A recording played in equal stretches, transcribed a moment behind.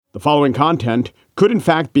The following content could in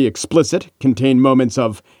fact be explicit, contain moments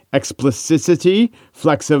of explicitity,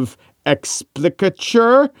 flecks of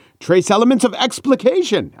explicature, trace elements of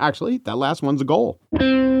explication. Actually, that last one's a goal.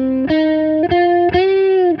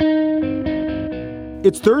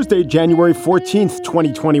 It's Thursday, January 14th,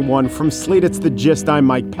 2021. From Slate, it's The Gist. I'm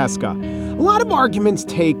Mike Pesca. A lot of arguments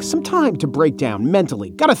take some time to break down mentally.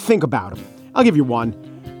 Gotta think about them. I'll give you one.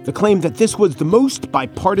 The claim that this was the most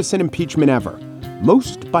bipartisan impeachment ever.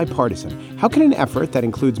 Most bipartisan. How can an effort that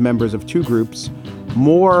includes members of two groups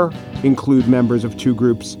more include members of two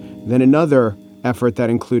groups than another effort that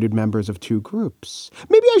included members of two groups?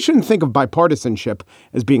 Maybe I shouldn't think of bipartisanship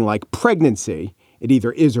as being like pregnancy. It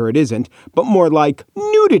either is or it isn't, but more like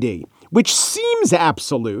nudity, which seems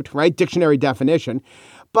absolute, right? Dictionary definition.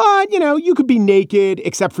 But, you could be naked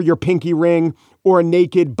except for your pinky ring, or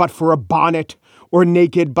naked but for a bonnet, or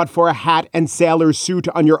naked but for a hat and sailor suit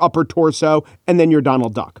on your upper torso, and then you're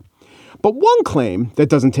Donald Duck. But one claim that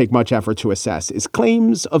doesn't take much effort to assess is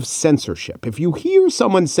claims of censorship. If you hear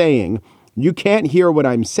someone saying, you can't hear what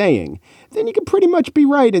I'm saying, then you can pretty much be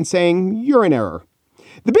right in saying you're in error.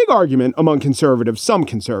 The big argument among conservatives, some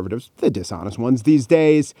conservatives, the dishonest ones these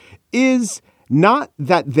days, is not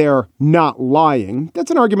that they're not lying. That's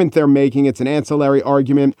an argument they're making. It's an ancillary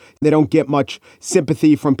argument. They don't get much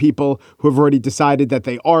sympathy from people who have already decided that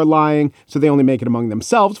they are lying, so they only make it among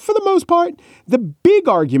themselves. For the most part, the big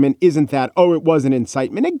argument isn't that, it was an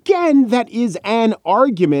incitement. Again, that is an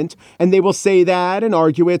argument, and they will say that and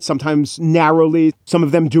argue it, sometimes narrowly. Some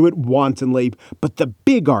of them do it wantonly. But the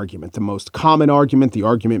big argument, the most common argument, the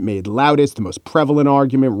argument made loudest, the most prevalent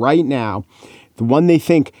argument right now, the one they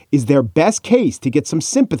think is their best case to get some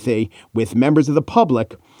sympathy with members of the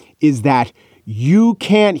public, is that you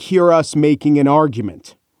can't hear us making an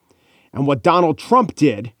argument. And what Donald Trump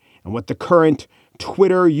did, and what the current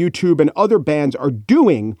Twitter, YouTube, and other bans are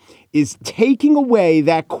doing, is taking away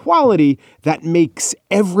that quality that makes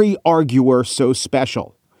every arguer so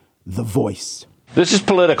special: the voice. This is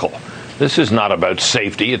political. This is not about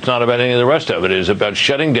safety. It's not about any of the rest of it. It is about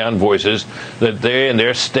shutting down voices that they and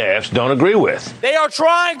their staffs don't agree with. They are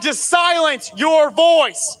trying to silence your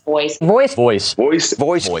voice. Voice. Voice. Voice. Voice.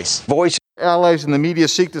 Voice. Voice. Voice. Allies in the media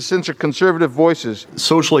seek to censor conservative voices.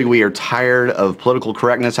 Socially, we are tired of political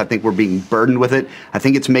correctness. I think we're being burdened with it. I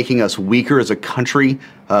think it's making us weaker as a country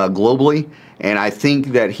globally. And I think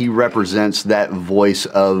that he represents that voice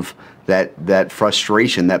of that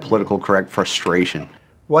frustration, that political correct frustration.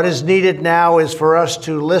 What is needed now is for us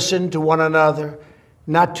to listen to one another,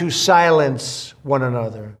 not to silence one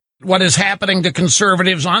another. What is happening to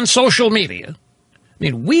conservatives on social media?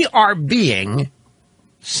 We are being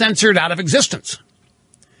censored out of existence.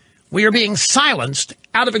 We are being silenced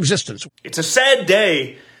out of existence. It's a sad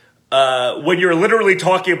day when you're literally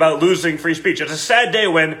talking about losing free speech. It's a sad day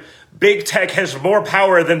when big tech has more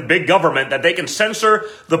power than big government, that they can censor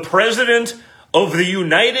the president of the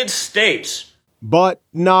United States. But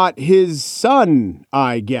not his son,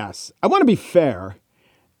 I guess. I want to be fair.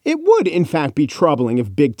 It would, in fact, be troubling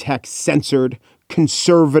if big tech censored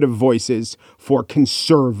conservative voices for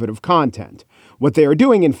conservative content. What they are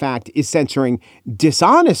doing, in fact, is censoring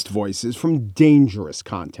dishonest voices from dangerous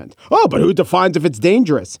content. But who defines if it's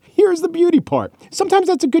dangerous? Here's the beauty part. Sometimes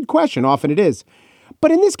that's a good question. Often it is. But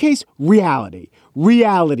in this case, reality.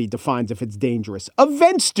 Reality defines if it's dangerous.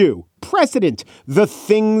 Events do. Precedent. The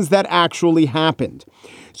things that actually happened.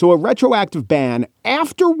 So a retroactive ban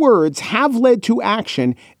afterwards have led to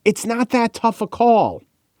action. It's not that tough a call.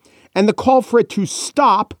 And the call for it to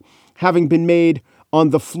stop, having been made on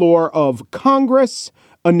the floor of Congress,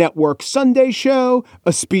 a network Sunday show,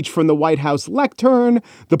 a speech from the White House lectern,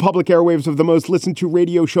 the public airwaves of the most listened to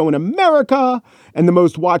radio show in America, and the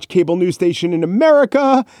most watched cable news station in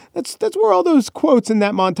America. That's where all those quotes in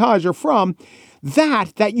that montage are from.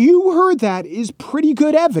 That you heard that is pretty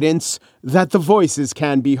good evidence that the voices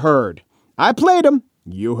can be heard. I played them.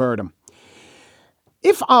 You heard them.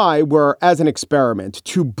 If I were, as an experiment,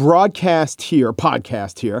 to podcast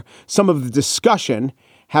here, some of the discussion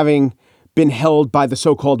having been held by the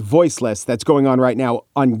so-called voiceless that's going on right now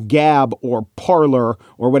on Gab or Parler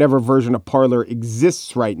or whatever version of Parler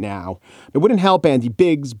exists right now, it wouldn't help Andy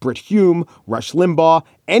Biggs, Brit Hume, Rush Limbaugh,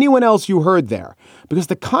 anyone else you heard there. Because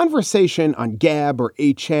the conversation on Gab or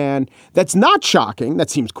 8chan, that's not shocking, that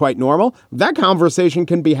seems quite normal. That conversation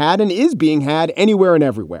can be had and is being had anywhere and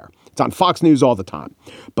everywhere. It's on Fox News all the time.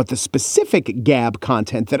 But the specific Gab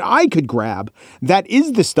content that I could grab, that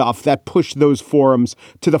is the stuff that pushed those forums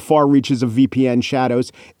to the far reaches of VPN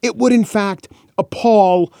shadows. It would, in fact,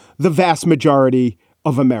 appall the vast majority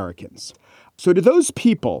of Americans. So to those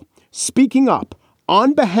people speaking up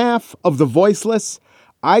on behalf of the voiceless,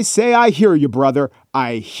 I say I hear you, brother.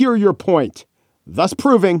 I hear your point, thus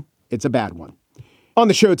proving it's a bad one. On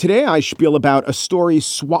the show today, I spiel about a story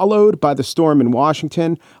swallowed by the storm in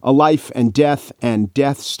Washington, a life and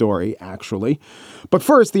death story, actually. But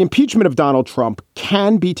first, the impeachment of Donald Trump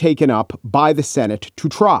can be taken up by the Senate to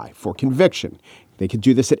try for conviction. They could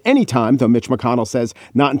do this at any time, though Mitch McConnell says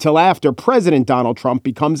not until after President Donald Trump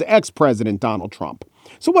becomes ex-President Donald Trump.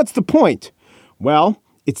 So what's the point? Well,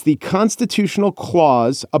 it's the constitutional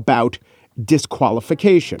clause about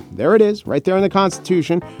disqualification. There it is, right there in the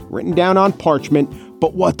Constitution, written down on parchment.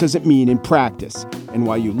 But what does it mean in practice?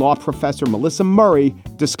 NYU law professor Melissa Murray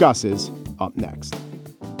discusses up next.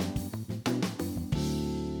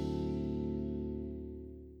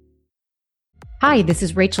 Hi, this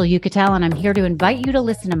is Rachel Uchitel, and I'm here to invite you to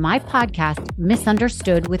listen to my podcast,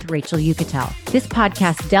 Misunderstood with Rachel Uchitel. This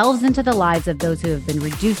podcast delves into the lives of those who have been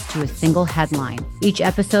reduced to a single headline. Each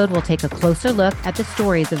episode will take a closer look at the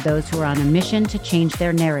stories of those who are on a mission to change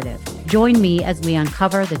their narrative. Join me as we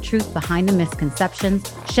uncover the truth behind the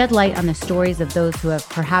misconceptions, shed light on the stories of those who have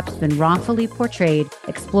perhaps been wrongfully portrayed,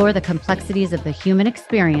 explore the complexities of the human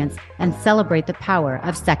experience, and celebrate the power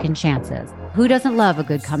of second chances. Who doesn't love a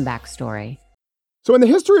good comeback story? So in the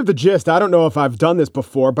history of The Gist, I don't know if I've done this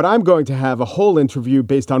before, but I'm going to have a whole interview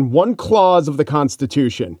based on one clause of the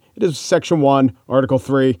Constitution. It is Section 1, Article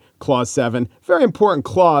 3, Clause 7. Very important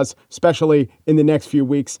clause, especially in the next few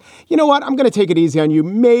weeks. You know what? I'm going to take it easy on you.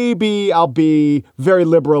 Maybe I'll be very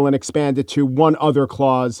liberal and expand it to one other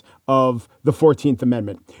clause of the 14th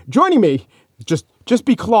Amendment. Joining me, just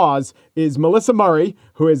because, is Melissa Murray,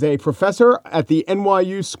 who is a professor at the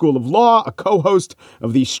NYU School of Law, a co-host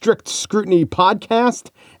of the Strict Scrutiny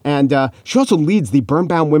podcast, and she also leads the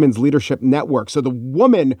Birnbaum Women's Leadership Network. So the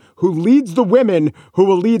woman who leads the women who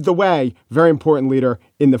will lead the way, very important leader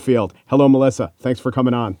in the field. Hello, Melissa. Thanks for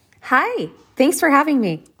coming on. Hi. Thanks for having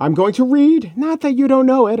me. I'm going to read, not that you don't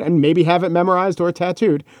know it and maybe have it memorized or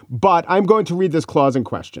tattooed, but I'm going to read this clause in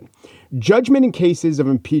question. Judgment in cases of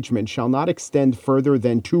impeachment shall not extend further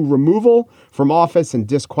than to removal from office and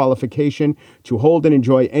disqualification to hold and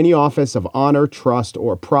enjoy any office of honor, trust,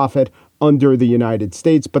 or profit under the United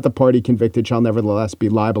States, but the party convicted shall nevertheless be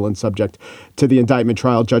liable and subject to the indictment,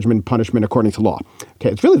 trial, judgment, and punishment according to law.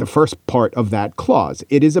 Okay, it's really the first part of that clause.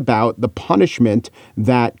 It is about the punishment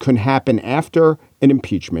that can happen after an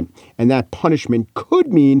impeachment, and that punishment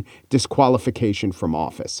could mean disqualification from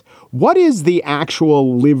office. What is the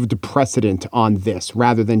actual lived precedent on this,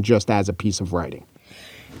 rather than just as a piece of writing?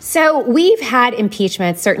 So we've had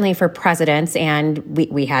impeachments, certainly for presidents, and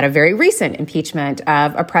we had a very recent impeachment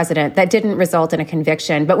of a president that didn't result in a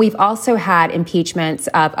conviction. But we've also had impeachments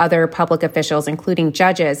of other public officials, including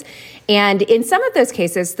judges. And in some of those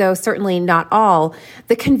cases, though certainly not all,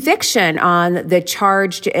 the conviction on the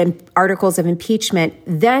charged articles of impeachment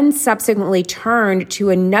then subsequently turned to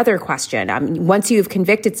another question. Once you've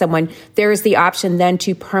convicted someone, there is the option then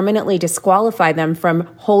to permanently disqualify them from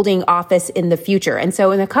holding office in the future. And so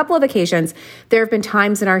in a couple of occasions, there have been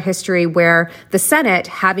times in our history where the Senate,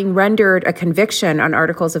 having rendered a conviction on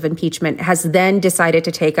articles of impeachment, has then decided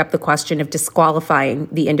to take up the question of disqualifying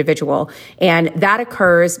the individual. And that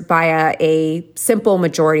occurs by a simple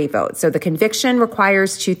majority vote. So the conviction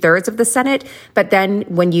requires 2/3 of the Senate, but then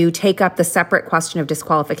when you take up the separate question of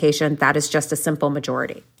disqualification, that is just a simple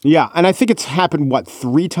majority. Yeah, and I think it's happened,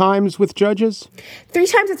 3 times with judges? 3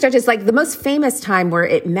 times with judges. Like the most famous time where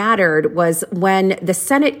it mattered was when the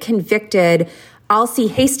Senate convicted Alcee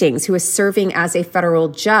Hastings, who was serving as a federal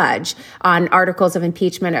judge on articles of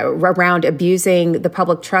impeachment around abusing the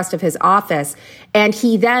public trust of his office. And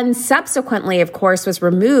he then subsequently, of course, was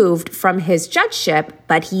removed from his judgeship,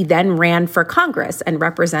 but he then ran for Congress and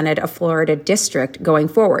represented a Florida district going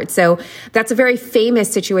forward. So that's a very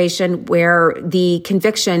famous situation where the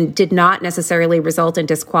conviction did not necessarily result in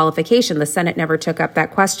disqualification. The Senate never took up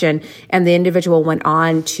that question, and the individual went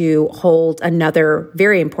on to hold another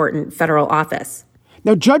very important federal office.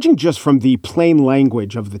 Now, judging just from the plain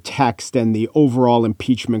language of the text and the overall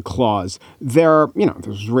impeachment clause, this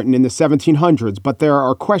was written in the 1700s, but there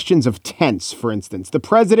are questions of tense, for instance. The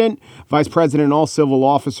president, vice president, and all civil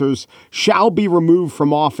officers shall be removed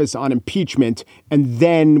from office on impeachment. And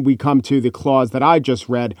then we come to the clause that I just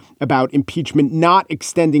read about impeachment not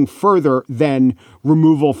extending further than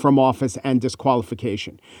removal from office and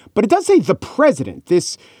disqualification. But it does say the president.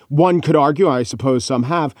 This, one could argue, I suppose some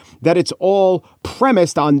have, that it's all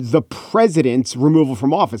premised on the president's removal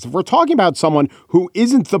from office. If we're talking about someone who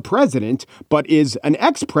isn't the president, but is an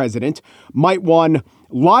ex-president, might one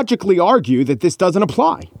logically argue that this doesn't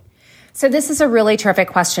apply? So this is a really terrific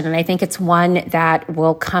question, and I think it's one that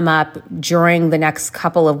will come up during the next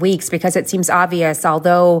couple of weeks because it seems obvious,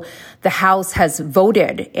 although the House has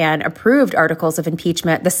voted and approved articles of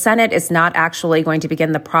impeachment, the Senate is not actually going to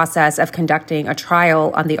begin the process of conducting a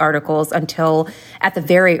trial on the articles until at the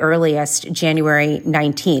very earliest January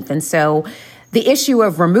 19th. And so the issue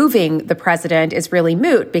of removing the president is really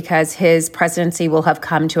moot because his presidency will have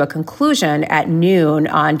come to a conclusion at noon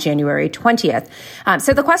on January 20th.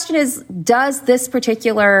 So the question is, does this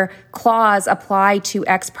particular clause apply to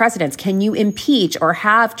ex-presidents? Can you impeach or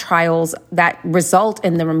have trials that result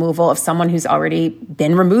in the removal of someone who's already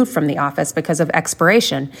been removed from the office because of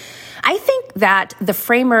expiration? I think that the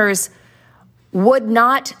framers would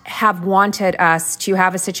not have wanted us to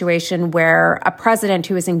have a situation where a president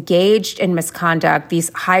who is engaged in misconduct, these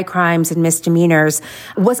high crimes and misdemeanors,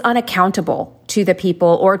 was unaccountable to the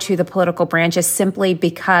people or to the political branches simply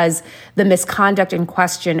because the misconduct in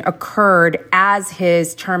question occurred as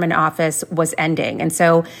his term in office was ending. And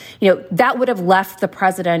so, that would have left the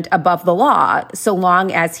president above the law so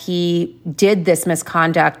long as he did this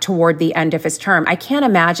misconduct toward the end of his term. I can't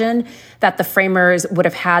imagine that the framers would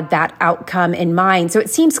have had that outcome in mind. So it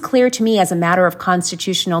seems clear to me as a matter of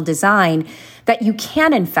constitutional design that you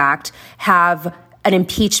can, in fact, have an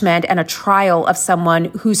impeachment and a trial of someone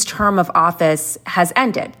whose term of office has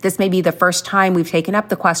ended. This may be the first time we've taken up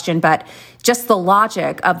the question, but just the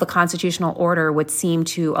logic of the constitutional order would seem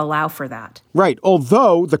to allow for that. Right.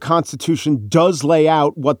 Although the Constitution does lay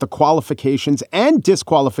out what the qualifications and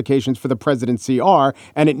disqualifications for the presidency are,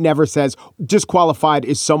 and it never says disqualified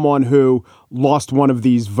is someone who lost one of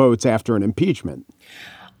these votes after an impeachment.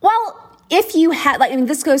 Well, if you had,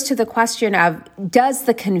 this goes to the question of, does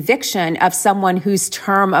the conviction of someone whose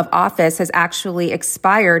term of office has actually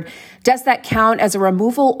expired, does that count as a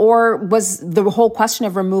removal, or was the whole question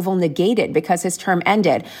of removal negated because his term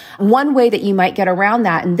ended? One way that you might get around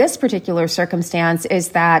that in this particular circumstance is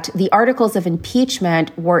that the articles of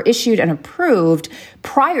impeachment were issued and approved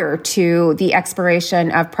prior to the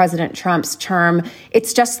expiration of President Trump's term.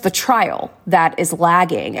 It's just the trial that is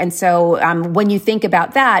lagging. And so when you think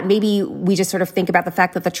about that, maybe we just sort of think about the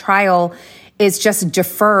fact that the trial is just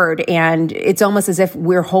deferred, and it's almost as if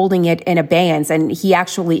we're holding it in abeyance, and he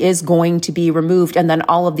actually is going to be removed, and then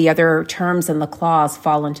all of the other terms in the clause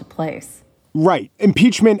fall into place. Right.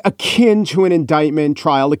 Impeachment akin to an indictment,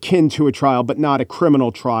 trial akin to a trial, but not a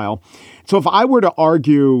criminal trial. So if I were to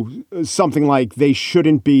argue something like they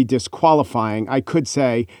shouldn't be disqualifying, I could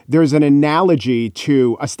say there's an analogy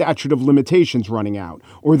to a statute of limitations running out,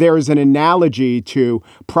 or there is an analogy to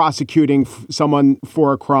prosecuting someone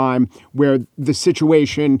for a crime where the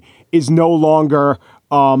situation is no longer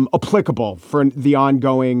applicable for the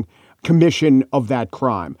ongoing commission of that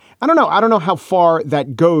crime. I don't know how far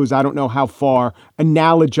that goes. I don't know how far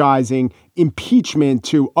analogizing impeachment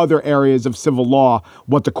to other areas of civil law,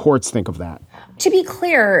 what the courts think of that. To be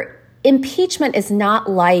clear, impeachment is not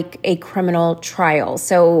like a criminal trial.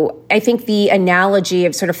 So I think the analogy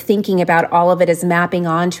of sort of thinking about all of it as mapping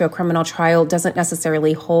onto a criminal trial doesn't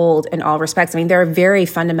necessarily hold in all respects. I mean, there are very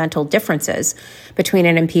fundamental differences between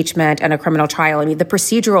an impeachment and a criminal trial. I mean, the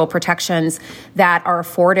procedural protections that are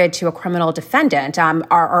afforded to a criminal defendant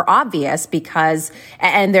are obvious because,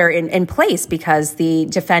 and they're in place because the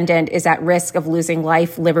defendant is at risk of losing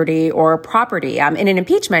life, liberty, or property. In an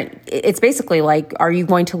impeachment, it's basically like, are you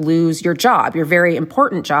going to lose your job, your very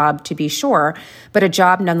important job, to be sure, but a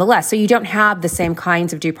job nonetheless. So you don't have the same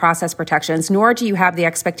kinds of due process protections, nor do you have the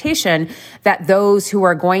expectation that those who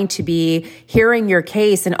are going to be hearing your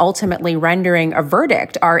case and ultimately rendering a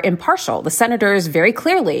verdict are impartial. The senators very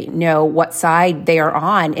clearly know what side they are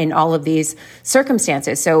on in all of these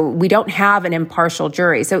circumstances. So we don't have an impartial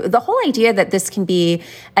jury. So the whole idea that this can be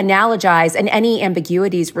analogized and any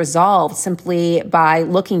ambiguities resolved simply by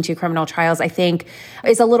looking to criminal trials, I think,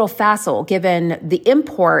 is a little facile given the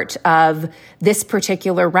import of this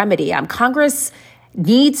particular remedy. Congress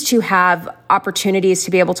needs to have opportunities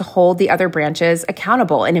to be able to hold the other branches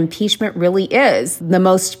accountable. And impeachment really is the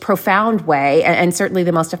most profound way and certainly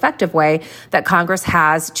the most effective way that Congress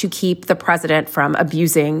has to keep the president from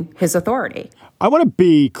abusing his authority. I want to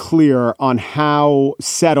be clear on how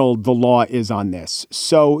settled the law is on this.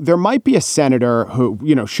 So there might be a senator who,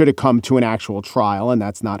 should it come to an actual trial, and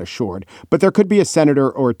that's not assured, but there could be a senator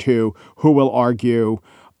or two who will argue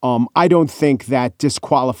I don't think that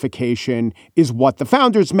disqualification is what the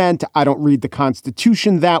founders meant. I don't read the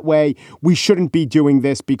Constitution that way. We shouldn't be doing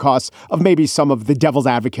this because of maybe some of the devil's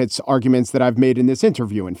advocates arguments that I've made in this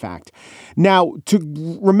interview, in fact. Now,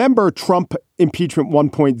 to remember Trump impeachment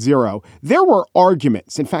 1.0, there were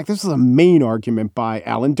arguments. In fact, this was a main argument by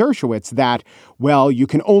Alan Dershowitz that, well, you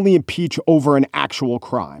can only impeach over an actual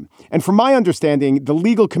crime. And from my understanding, the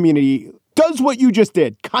legal community does what you just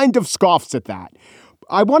did, kind of scoffs at that.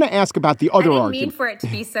 I want to ask about the other argument. I didn't mean for it to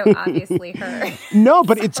be so obviously heard. No,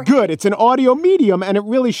 but it's good. It's an audio medium, and it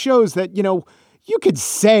really shows that, you could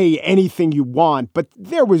say anything you want, but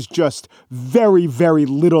there was just very, very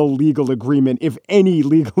little legal agreement, if any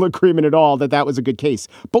legal agreement at all, that was a good case.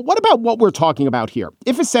 But what about what we're talking about here?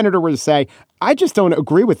 If a senator were to say, I just don't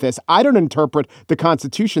agree with this, I don't interpret the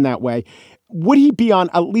Constitution that way, would he be on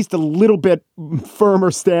at least a little bit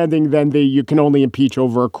firmer standing than the you can only impeach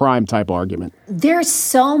over a crime type argument? There's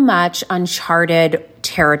so much uncharted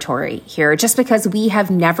territory here, just because we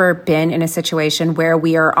have never been in a situation where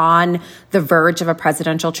we are on the verge of a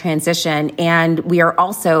presidential transition. And we are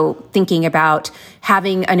also thinking about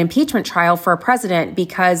having an impeachment trial for a president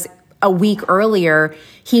because a week earlier,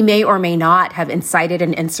 he may or may not have incited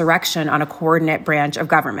an insurrection on a coordinate branch of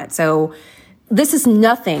government. So this is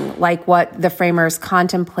nothing like what the framers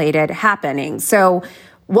contemplated happening. So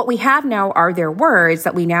what we have now are their words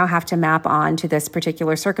that we now have to map on to this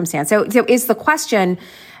particular circumstance. So is the question,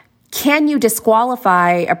 can you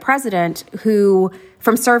disqualify a president who,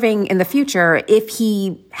 from serving in the future, if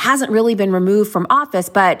he hasn't really been removed from office,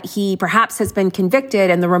 but he perhaps has been convicted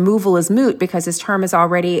and the removal is moot because his term has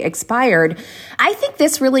already expired? I think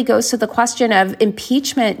this really goes to the question of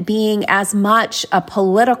impeachment being as much a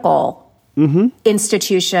political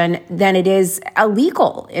institution than it is a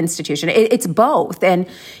legal institution. It's both. And,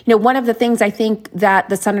 one of the things I think that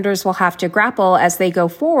the senators will have to grapple as they go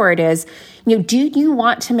forward is, do you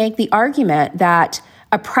want to make the argument that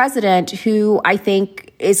a president who I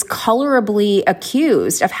think is colorably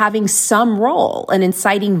accused of having some role in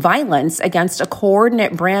inciting violence against a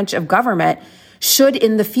coordinate branch of government should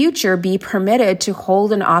in the future be permitted to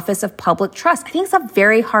hold an office of public trust? I think it's a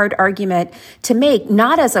very hard argument to make,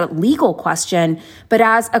 not as a legal question, but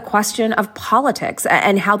as a question of politics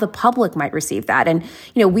and how the public might receive that. And,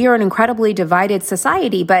 we are an incredibly divided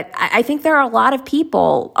society, but I think there are a lot of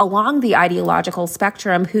people along the ideological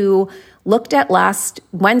spectrum who looked at last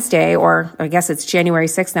Wednesday, or I guess it's January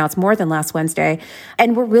 6th now, it's more than last Wednesday,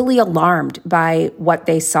 and were really alarmed by what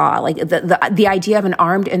they saw. Like the idea of an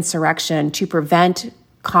armed insurrection to prevent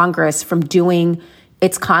Congress from doing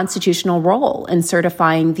its constitutional role in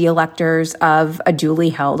certifying the electors of a duly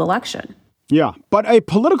held election. Yeah, but a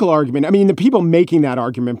political argument, the people making that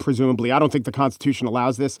argument, presumably, I don't think the Constitution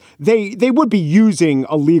allows this. They would be using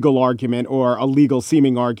a legal argument or a legal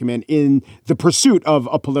seeming argument in the pursuit of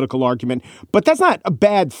a political argument. But that's not a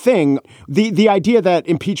bad thing. The idea that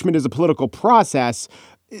impeachment is a political process,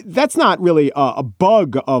 that's not really a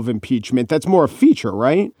bug of impeachment. That's more a feature,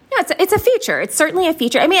 right? No, it's a feature. It's certainly a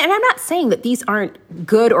feature. And I'm not saying that these aren't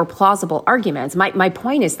good or plausible arguments. My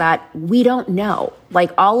point is that we don't know.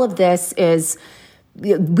 Like, all of this is,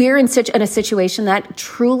 we're in a situation that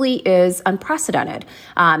truly is unprecedented.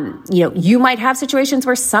 You might have situations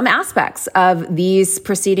where some aspects of these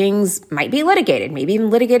proceedings might be litigated, maybe even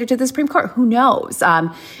litigated to the Supreme Court. Who knows?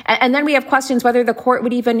 And then we have questions whether the court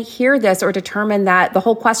would even hear this or determine that the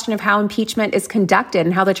whole question of how impeachment is conducted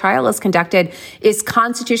and how the trial is conducted is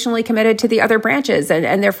constitutionally committed to the other branches.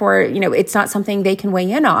 And therefore, it's not something they can weigh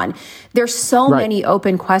in on. There's so many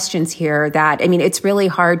open questions here that, it's really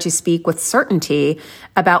hard to speak with certainty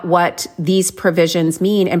about what these provisions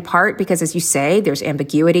mean, in part because, as you say, there's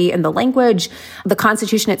ambiguity in the language. The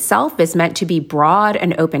Constitution itself is meant to be broad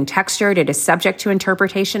and open-textured. It is subject to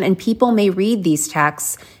interpretation, and people may read these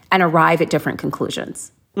texts and arrive at different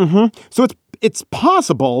conclusions. So it's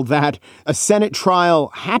possible that a Senate trial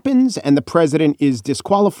happens and the president is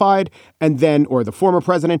disqualified, or the former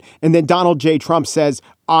president, and then Donald J. Trump says,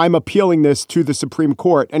 I'm appealing this to the Supreme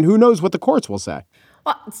Court. And who knows what the courts will say?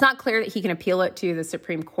 Well, it's not clear that he can appeal it to the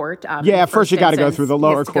Supreme Court. First you got to go through the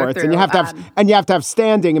lower courts, and you have to have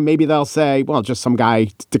standing. And maybe they'll say, well, just some guy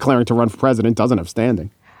declaring to run for president doesn't have standing.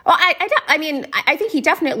 Well, I think he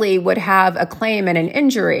definitely would have a claim and an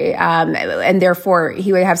injury, and therefore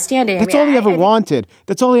he would have standing. That's all he ever wanted.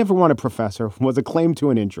 That's all he ever wanted, Professor, was a claim to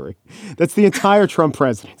an injury. That's the entire Trump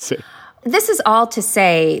presidency. This is all to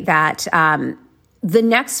say that The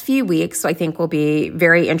next few weeks, I think, will be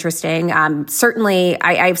very interesting. Certainly,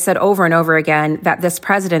 I've said over and over again that this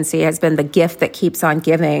presidency has been the gift that keeps on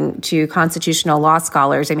giving to constitutional law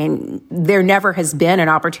scholars. I mean, there never has been an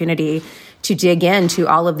opportunity to dig into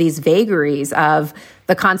all of these vagaries of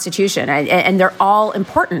the Constitution, and they're all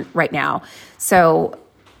important right now. So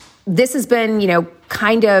this has been,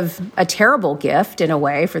 kind of a terrible gift in a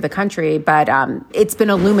way for the country, but it's been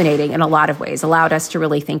illuminating in a lot of ways, allowed us to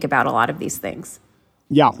really think about a lot of these things.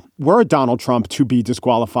 Yeah. Were Donald Trump to be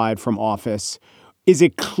disqualified from office, is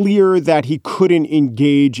it clear that he couldn't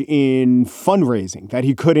engage in fundraising, that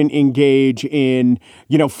he couldn't engage in,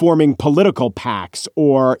 forming political PACs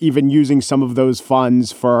or even using some of those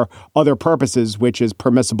funds for other purposes, which is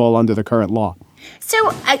permissible under the current law?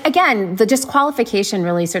 So again, the disqualification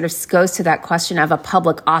really sort of goes to that question of a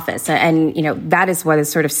public office. And, that is what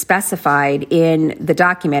is sort of specified in the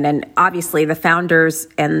document. And obviously the founders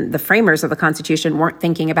and the framers of the Constitution weren't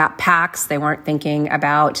thinking about PACs. They weren't thinking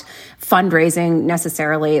about fundraising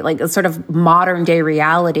necessarily. Like the sort of modern day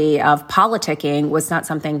reality of politicking was not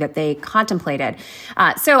something that they contemplated.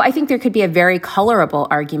 So I think there could be a very colorable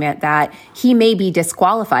argument that he may be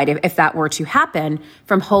disqualified if that were to happen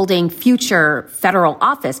from holding future federal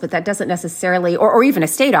office, but that doesn't necessarily, or even a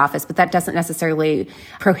state office, but that doesn't necessarily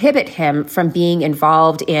prohibit him from being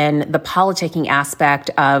involved in the politicking aspect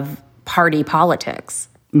of party politics.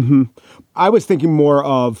 Mm-hmm. I was thinking more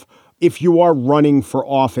of, if you are running for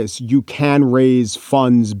office, you can raise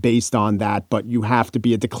funds based on that, but you have to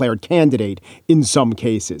be a declared candidate in some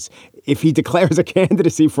cases. If he declares a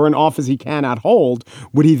candidacy for an office he cannot hold,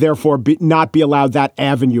 would he therefore not be allowed that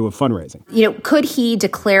avenue of fundraising? Could he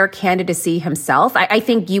declare candidacy himself? I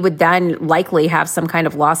think you would then likely have some kind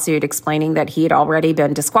of lawsuit explaining that he had already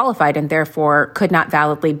been disqualified and therefore could not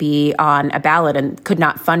validly be on a ballot and could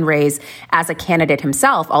not fundraise as a candidate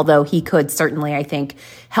himself, although he could certainly, I think,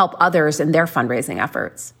 help others in their fundraising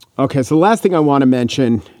efforts. Okay, so the last thing I want to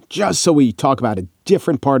mention, just so we talk about a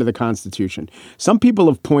different part of the Constitution. Some people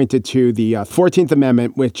have pointed to the 14th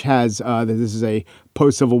Amendment, which has, this is a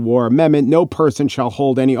post-Civil War amendment, no person shall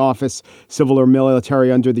hold any office, civil or military,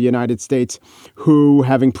 under the United States who,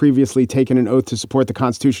 having previously taken an oath to support the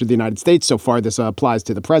Constitution of the United States, so far this applies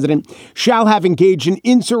to the president, shall have engaged in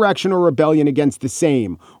insurrection or rebellion against the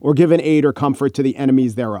same, or given aid or comfort to the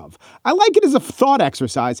enemies thereof. I like it as a thought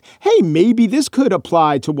exercise. Hey, maybe this could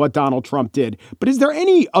apply to what Donald Trump did, but is there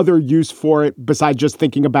any other use for it besides just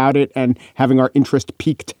thinking about it and having our interest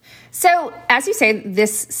piqued? So, as you say,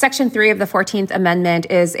 this Section 3 of the 14th Amendment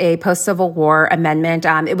is a post-Civil War amendment.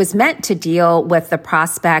 It was meant to deal with the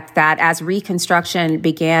prospect that as Reconstruction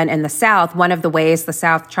began in the South, one of the ways the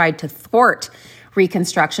South tried to thwart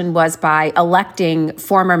Reconstruction was by electing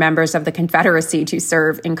former members of the Confederacy to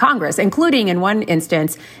serve in Congress, including, in one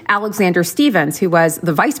instance, Alexander Stephens, who was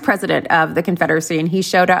the vice president of the Confederacy, and he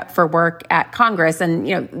showed up for work at Congress. And,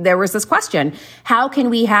 there was this question, how can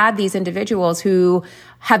we have these individuals who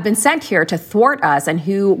have been sent here to thwart us and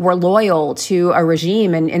who were loyal to a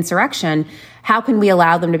regime and insurrection? How can we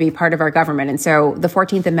allow them to be part of our government? And so the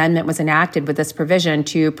 14th Amendment was enacted with this provision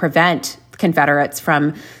to prevent Confederates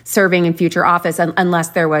from serving in future office unless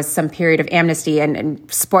there was some period of amnesty.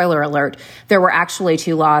 And spoiler alert, there were actually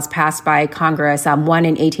two laws passed by Congress, one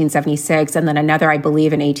in 1876 and then another, I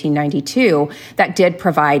believe, in 1892, that did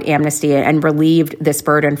provide amnesty and relieved this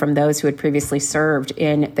burden from those who had previously served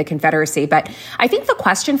in the Confederacy. But I think the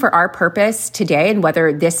question for our purpose today and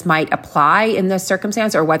whether this might apply in this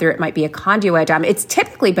circumstance or whether it might be a conduit, it's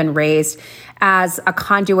typically been raised as a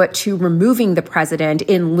conduit to removing the president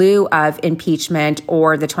in lieu of impeachment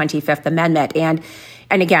or the 25th Amendment.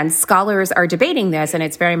 And again, scholars are debating this, and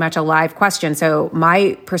it's very much a live question. So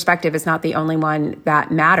my perspective is not the only one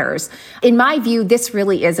that matters. In my view, this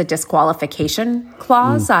really is a disqualification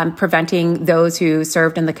clause, preventing those who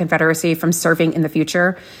served in the Confederacy from serving in the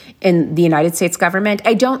future in the United States government.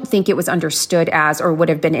 I don't think it was understood as or would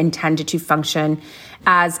have been intended to function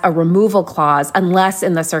as a removal clause unless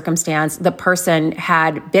in the circumstance the person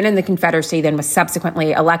had been in the Confederacy, then was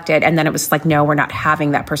subsequently elected, and then it was like, no, we're not having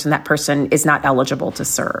that person. That person is not eligible to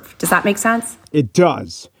serve. Does that make sense? It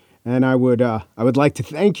does. And I would like to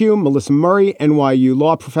thank you, Melissa Murray, NYU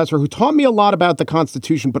law professor, who taught me a lot about the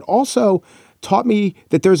Constitution, but also taught me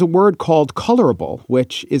that there's a word called colorable,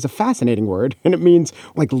 which is a fascinating word, and it means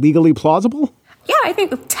like legally plausible. Yeah, I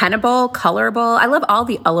think tenable, colorable. I love all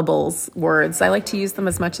the ullables words. I like to use them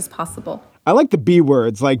as much as possible. I like the B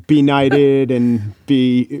words, like be knighted and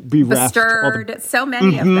be reft. Bestirred. So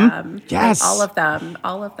many of them. Yes. All of them.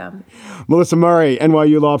 All of them. Melissa Murray,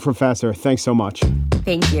 NYU law professor. Thanks so much.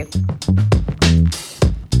 Thank you.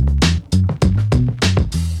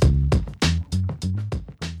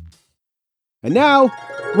 And now,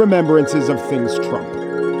 remembrances of things Trump.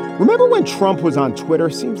 Remember when Trump was on Twitter?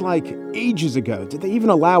 Seems like ages ago. Did they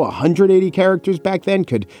even allow 180 characters back then?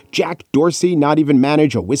 Could Jack Dorsey not even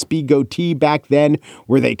manage a wispy goatee back then?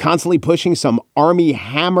 Were they constantly pushing some Army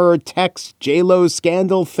Hammer text J-Lo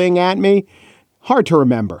scandal thing at me? Hard to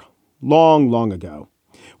remember. Long, long ago.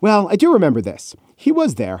 Well, I do remember this. He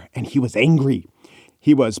was there, and he was angry.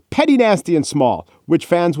 He was petty, nasty, and small, which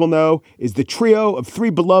fans will know is the trio of three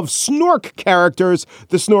beloved Snork characters,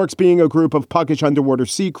 the Snorks being a group of puckish underwater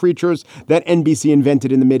sea creatures that NBC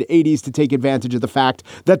invented in the mid-'80s to take advantage of the fact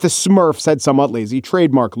that the Smurfs had somewhat lazy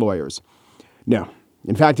trademark lawyers. No,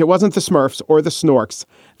 in fact, it wasn't the Smurfs or the Snorks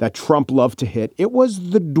that Trump loved to hit. It was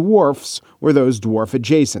the dwarfs or those dwarf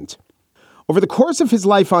adjacent. Over the course of his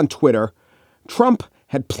life on Twitter, Trump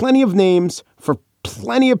had plenty of names for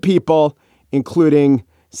plenty of people, including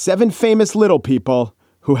 7 famous little people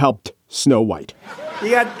who helped Snow White. You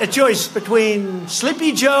got a choice between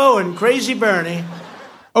Sleepy Joe and Crazy Bernie.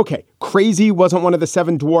 Okay, Crazy wasn't one of the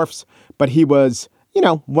 7 dwarfs, but he was,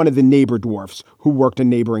 one of the neighbor dwarfs who worked a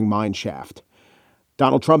neighboring mine shaft.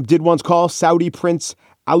 Donald Trump did once call Saudi Prince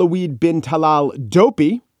Alawid bin Talal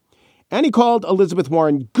dopey, and he called Elizabeth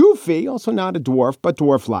Warren goofy, also not a dwarf, but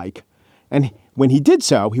dwarf-like. And when he did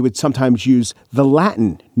so, he would sometimes use the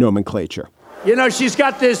Latin nomenclature. She's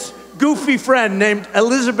got this goofy friend named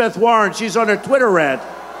Elizabeth Warren. She's on her Twitter rant.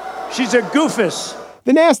 She's a goofus.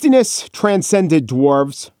 The nastiness transcended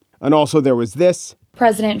dwarves. And also there was this.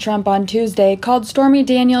 President Trump on Tuesday called Stormy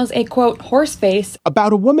Daniels a, quote, horseface.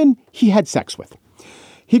 About a woman he had sex with.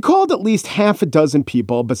 He called at least half a dozen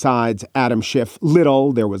people besides Adam Schiff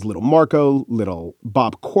little. There was little Marco, little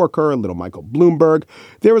Bob Corker, little Michael Bloomberg.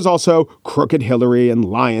 There was also Crooked Hillary and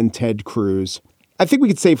Lion Ted Cruz. I think we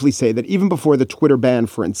could safely say that even before the Twitter ban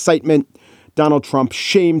for incitement, Donald Trump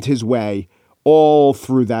shamed his way all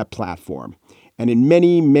through that platform. And in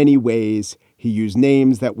many, many ways, he used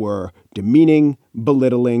names that were demeaning,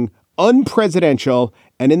 belittling, unpresidential,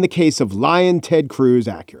 and in the case of Lion Ted Cruz,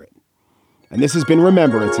 accurate. And this has been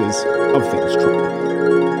Remembrances of Things Trump.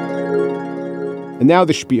 And now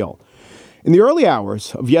the spiel. In the early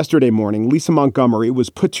hours of yesterday morning, Lisa Montgomery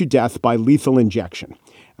was put to death by lethal injection.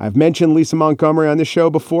 I've mentioned Lisa Montgomery on this show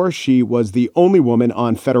before. She was the only woman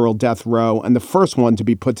on federal death row and the first one to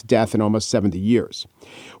be put to death in almost 70 years.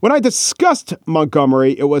 When I discussed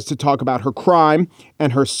Montgomery, it was to talk about her crime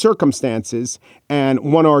and her circumstances. And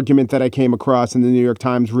one argument that I came across in the New York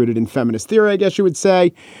Times, rooted in feminist theory, I guess you would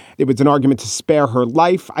say, it was an argument to spare her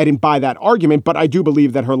life. I didn't buy that argument, but I do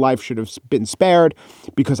believe that her life should have been spared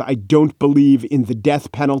because I don't believe in the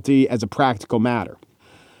death penalty as a practical matter.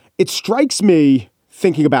 It strikes me,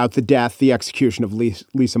 thinking about the death, the execution of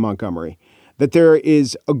Lisa Montgomery, that there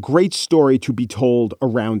is a great story to be told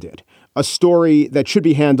around it. A story that should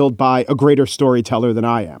be handled by a greater storyteller than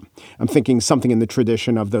I am. I'm thinking something in the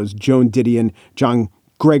tradition of those Joan Didion, John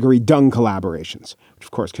Gregory Dunn collaborations, which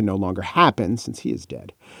of course can no longer happen since he is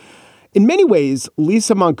dead. In many ways,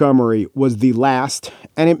 Lisa Montgomery was the last,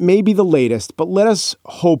 and it may be the latest, but let us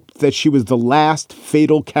hope that she was the last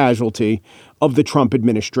fatal casualty of the Trump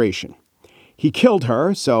administration. He killed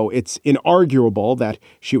her, so it's inarguable that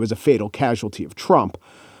she was a fatal casualty of Trump.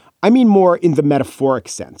 I mean more in the metaphoric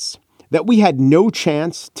sense, that we had no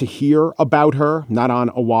chance to hear about her, not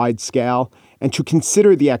on a wide scale, and to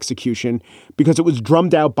consider the execution because it was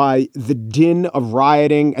drummed out by the din of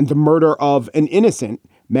rioting and the murder of an innocent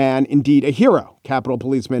man, indeed a hero, Capitol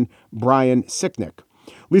Policeman Brian Sicknick.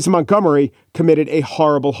 Lisa Montgomery committed a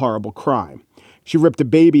horrible, horrible crime. She ripped a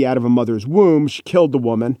baby out of a mother's womb. She killed the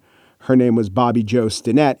woman. Her name was Bobby Jo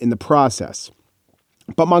Stinnett in the process.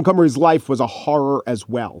 But Montgomery's life was a horror as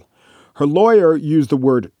well. Her lawyer used the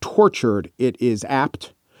word tortured. It is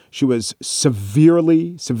apt. She was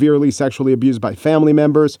severely sexually abused by family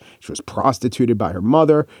members. She was prostituted by her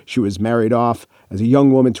mother. She was married off as a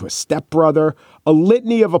young woman to a stepbrother. A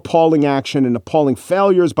litany of appalling action and appalling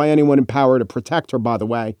failures by anyone in power to protect her, by the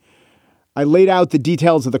way. I laid out the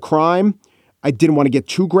details of the crime. I didn't want to get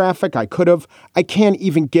too graphic. I could have. I can't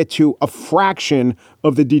even get to a fraction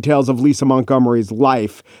of the details of Lisa Montgomery's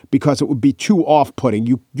life because it would be too off-putting.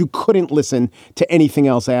 You couldn't listen to anything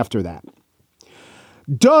else after that.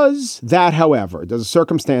 Does that, however, does the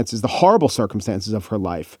circumstances, the horrible circumstances of her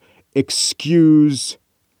life, excuse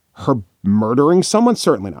her murdering someone?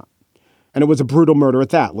 Certainly not. And it was a brutal murder at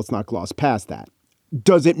that. Let's not gloss past that.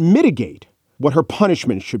 Does it mitigate what her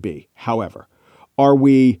punishment should be, however? Are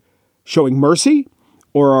we showing mercy,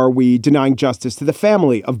 or are we denying justice to the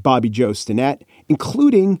family of Bobby Jo Stinnett,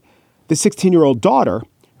 including the 16-year-old daughter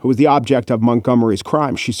who was the object of Montgomery's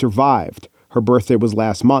crime? She survived. Her birthday was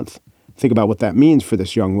last month. Think about what that means for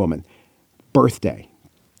this young woman. birthday.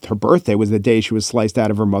 Her birthday was the day she was sliced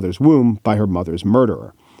out of her mother's womb by her mother's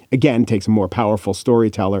murderer. Again, takes a more powerful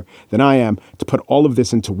storyteller than I am to put all of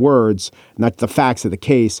this into words, not the facts of the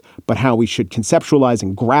case, but how we should conceptualize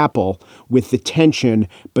and grapple with the tension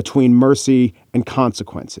between mercy and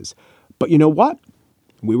consequences. But you know what?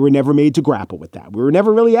 We were never made to grapple with that. We were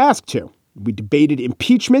never really asked to. We debated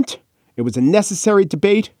impeachment. It was a necessary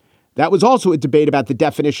debate. That was also a debate about the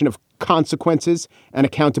definition of consequences and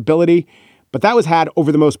accountability. But that was had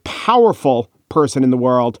over the most powerful person in the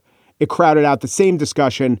world. It crowded out the same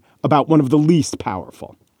discussion about one of the least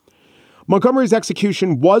powerful. Montgomery's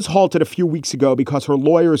execution was halted a few weeks ago because her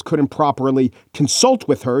lawyers couldn't properly consult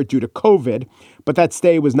with her due to COVID, but that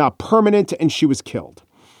stay was not permanent and she was killed.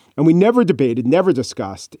 And we never debated, never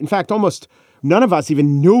discussed. In fact, almost none of us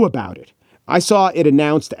even knew about it. I saw it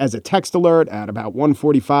announced as a text alert at about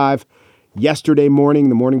 1:45 yesterday morning,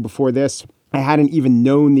 the morning before this. I hadn't even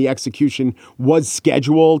known the execution was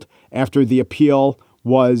scheduled after the appeal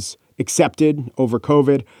was accepted over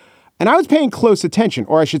COVID. And I was paying close attention,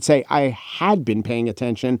 or I should say I had been paying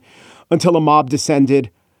attention until a mob descended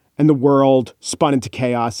and the world spun into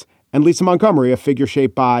chaos. And Lisa Montgomery, a figure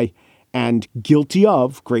shaped by and guilty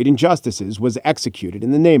of great injustices, was executed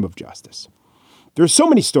in the name of justice. There are so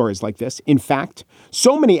many stories like this. In fact,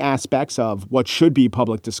 so many aspects of what should be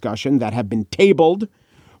public discussion that have been tabled.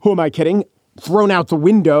 Who am I kidding? Thrown out the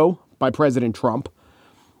window by President Trump.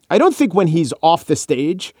 I don't think when he's off the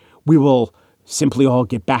stage, we will simply all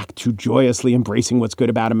get back to joyously embracing what's good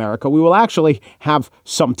about America. We will actually have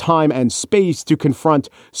some time and space to confront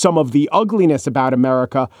some of the ugliness about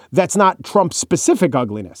America that's not Trump-specific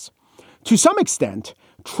ugliness. To some extent,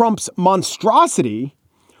 Trump's monstrosity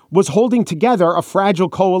was holding together a fragile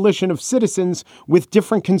coalition of citizens with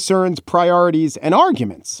different concerns, priorities, and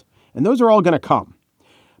arguments. And those are all going to come.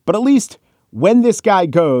 But at least when this guy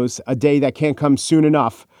goes, a day that can't come soon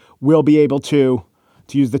enough, we'll be able to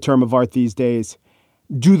use the term of art these days,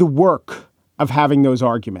 do the work of having those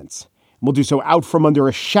arguments. We'll do so out from under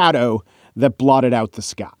a shadow that blotted out the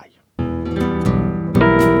sky.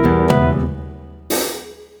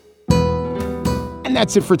 And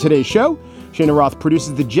that's it for today's show. Shana Roth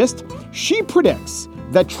produces The Gist. She predicts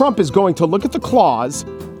that Trump is going to look at the clause,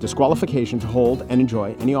 disqualification to hold and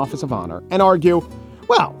enjoy any office of honor, and argue,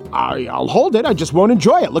 well, I'll hold it. I just won't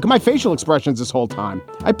enjoy it. Look at my facial expressions this whole time.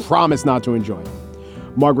 I promise not to enjoy it.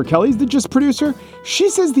 Margaret Kelly's The Gist producer. She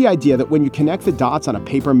says the idea that when you connect the dots on a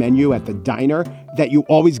paper menu at the diner, that you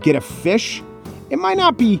always get a fish, it might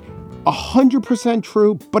not be 100%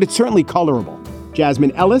 true, but it's certainly colorable.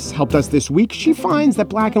 Jasmine Ellis helped us this week. She finds that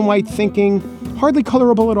black and white thinking hardly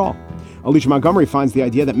colorable at all. Alicia Montgomery finds the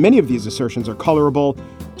idea that many of these assertions are colorable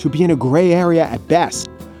to be in a gray area at best.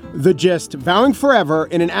 The Gist, vowing forever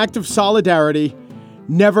in an act of solidarity,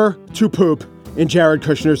 never to poop in Jared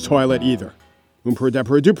Kushner's toilet either. Umpru,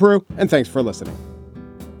 Depru, Dupru, and thanks for listening.